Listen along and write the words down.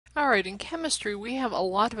Alright, in chemistry we have a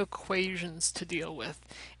lot of equations to deal with,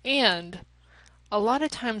 and a lot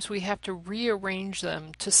of times we have to rearrange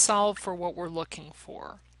them to solve for what we're looking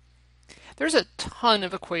for. There's a ton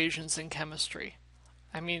of equations in chemistry.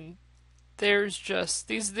 I mean, there's just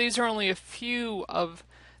these are only a few of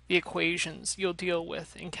the equations you'll deal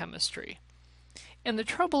with in chemistry. And the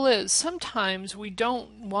trouble is, sometimes we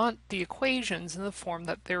don't want the equations in the form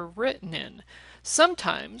that they're written in.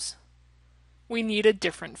 Sometimes we need a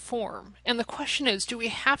different form. And the question is, do we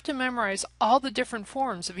have to memorize all the different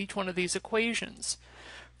forms of each one of these equations?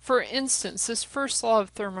 For instance, this first law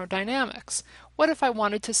of thermodynamics. What if I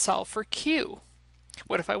wanted to solve for Q?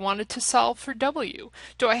 What if I wanted to solve for W?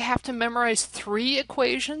 Do I have to memorize 3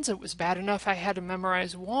 equations? It was bad enough I had to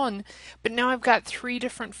memorize 1, but now I've got 3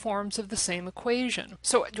 different forms of the same equation.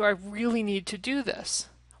 So do I really need to do this?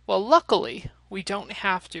 Well, luckily, we don't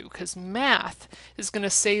have to, because math is going to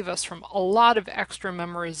save us from a lot of extra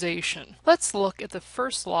memorization. Let's look at the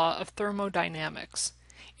first law of thermodynamics,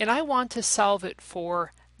 and I want to solve it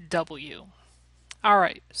for W.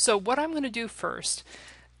 Alright, so what I'm going to do first,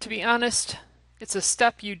 to be honest, it's a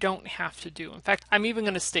step you don't have to do. In fact, I'm even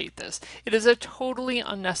going to state this. It is a totally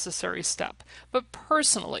unnecessary step. But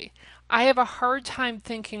personally, I have a hard time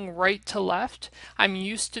thinking right to left. I'm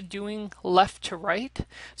used to doing left to right.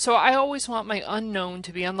 So I always want my unknown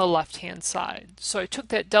to be on the left-hand side. So I took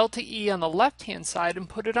that delta E on the left-hand side and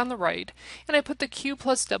put it on the right. And I put the Q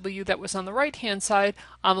plus W that was on the right-hand side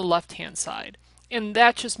on the left-hand side. And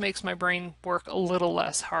that just makes my brain work a little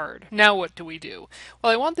less hard. Now what do we do?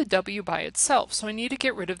 Well, I want the W by itself, so I need to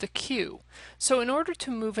get rid of the Q. So in order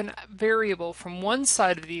to move a variable from one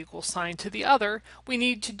side of the equal sign to the other, we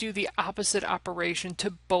need to do the opposite operation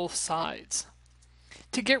to both sides.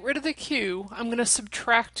 To get rid of the Q, I'm going to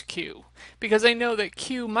subtract Q, because I know that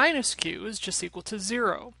Q minus Q is just equal to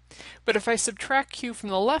 0. But if I subtract Q from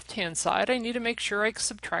the left-hand side, I need to make sure I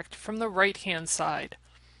subtract from the right-hand side.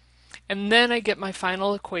 And then I get my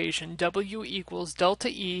final equation, W equals delta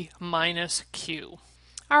E minus Q.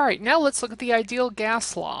 Alright, now let's look at the ideal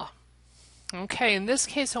gas law. Okay, in this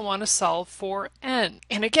case I want to solve for N.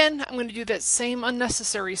 And again, I'm going to do that same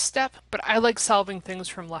unnecessary step, but I like solving things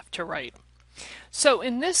from left to right. So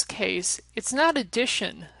in this case, it's not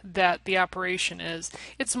addition that the operation is,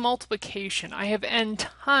 it's multiplication. I have N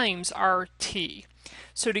times RT.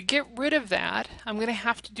 So to get rid of that, I'm going to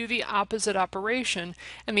have to do the opposite operation,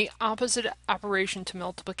 and the opposite operation to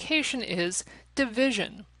multiplication is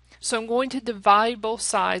division. So I'm going to divide both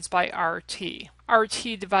sides by RT.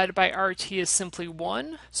 RT divided by RT is simply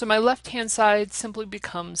 1, so my left-hand side simply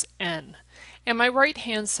becomes N. And my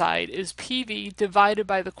right-hand side is PV divided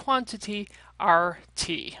by the quantity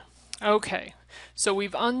RT. Okay, so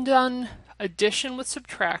we've undone addition with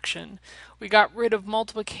subtraction. We got rid of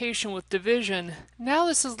multiplication with division. Now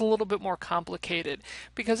this is a little bit more complicated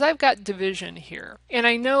because I've got division here. And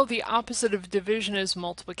I know the opposite of division is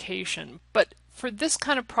multiplication, but for this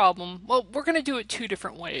kind of problem, well, we're going to do it 2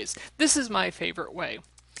 different ways. This is my favorite way.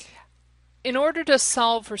 In order to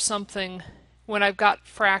solve for something when I've got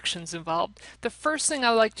fractions involved, the first thing I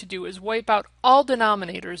like to do is wipe out all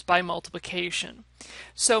denominators by multiplication.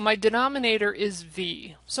 So my denominator is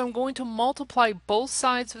v. So I'm going to multiply both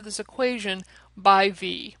sides of this equation by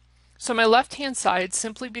v. So my left-hand side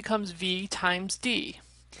simply becomes v times d.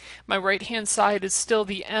 My right-hand side is still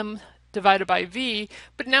the m divided by v,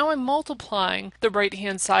 but now I'm multiplying the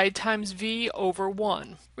right-hand side times v over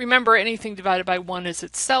 1. Remember, anything divided by 1 is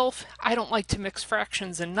itself. I don't like to mix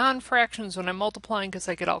fractions and non-fractions when I'm multiplying because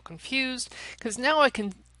I get all confused, because now I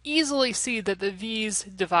can easily see that the v's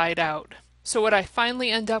divide out. So what I finally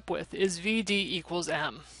end up with is vd equals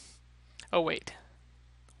m. Oh wait,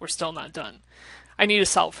 we're still not done. I need to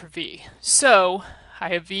solve for v. So I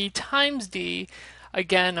have v times d.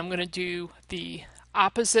 Again, I'm going to do the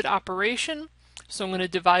opposite operation, so I'm going to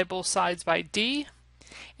divide both sides by d,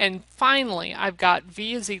 and finally I've got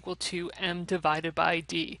v is equal to m divided by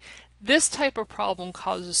d. This type of problem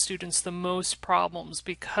causes students the most problems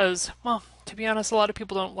because, well, to be honest, a lot of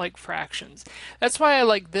people don't like fractions. That's why I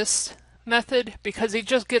like this method, because it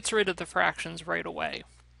just gets rid of the fractions right away.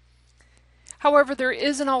 However, there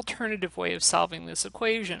is an alternative way of solving this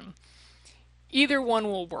equation. Either one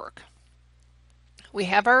will work. We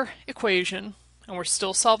have our equation, and we're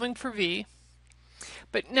still solving for v.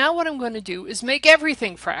 But now what I'm going to do is make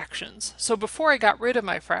everything fractions. So before I got rid of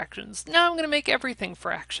my fractions, now I'm going to make everything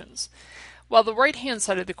fractions. Well, the right-hand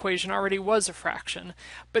side of the equation already was a fraction,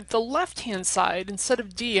 but the left-hand side, instead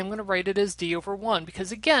of d, I'm going to write it as d over 1,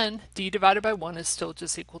 because again, d divided by 1 is still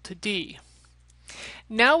just equal to d.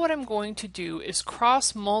 Now what I'm going to do is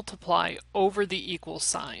cross-multiply over the equal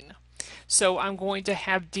sign. So I'm going to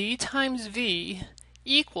have d times v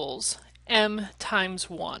equals m times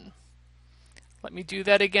 1. Let me do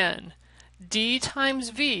that again. D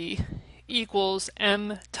times v equals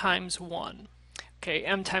m times 1. Okay,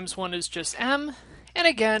 m times 1 is just m. And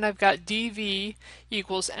again, I've got dv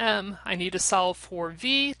equals m. I need to solve for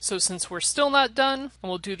v, so since we're still not done,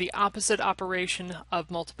 we'll do the opposite operation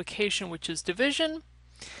of multiplication, which is division.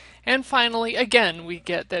 And finally, again, we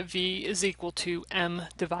get that v is equal to m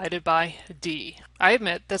divided by d. I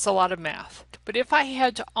admit that's a lot of math. But if I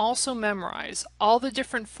had to also memorize all the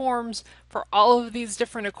different forms for all of these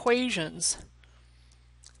different equations,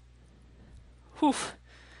 whew,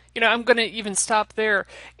 I'm going to even stop there.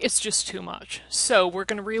 It's just too much. So we're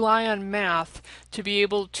going to rely on math to be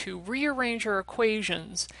able to rearrange our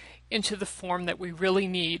equations into the form that we really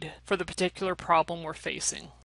need for the particular problem we're facing.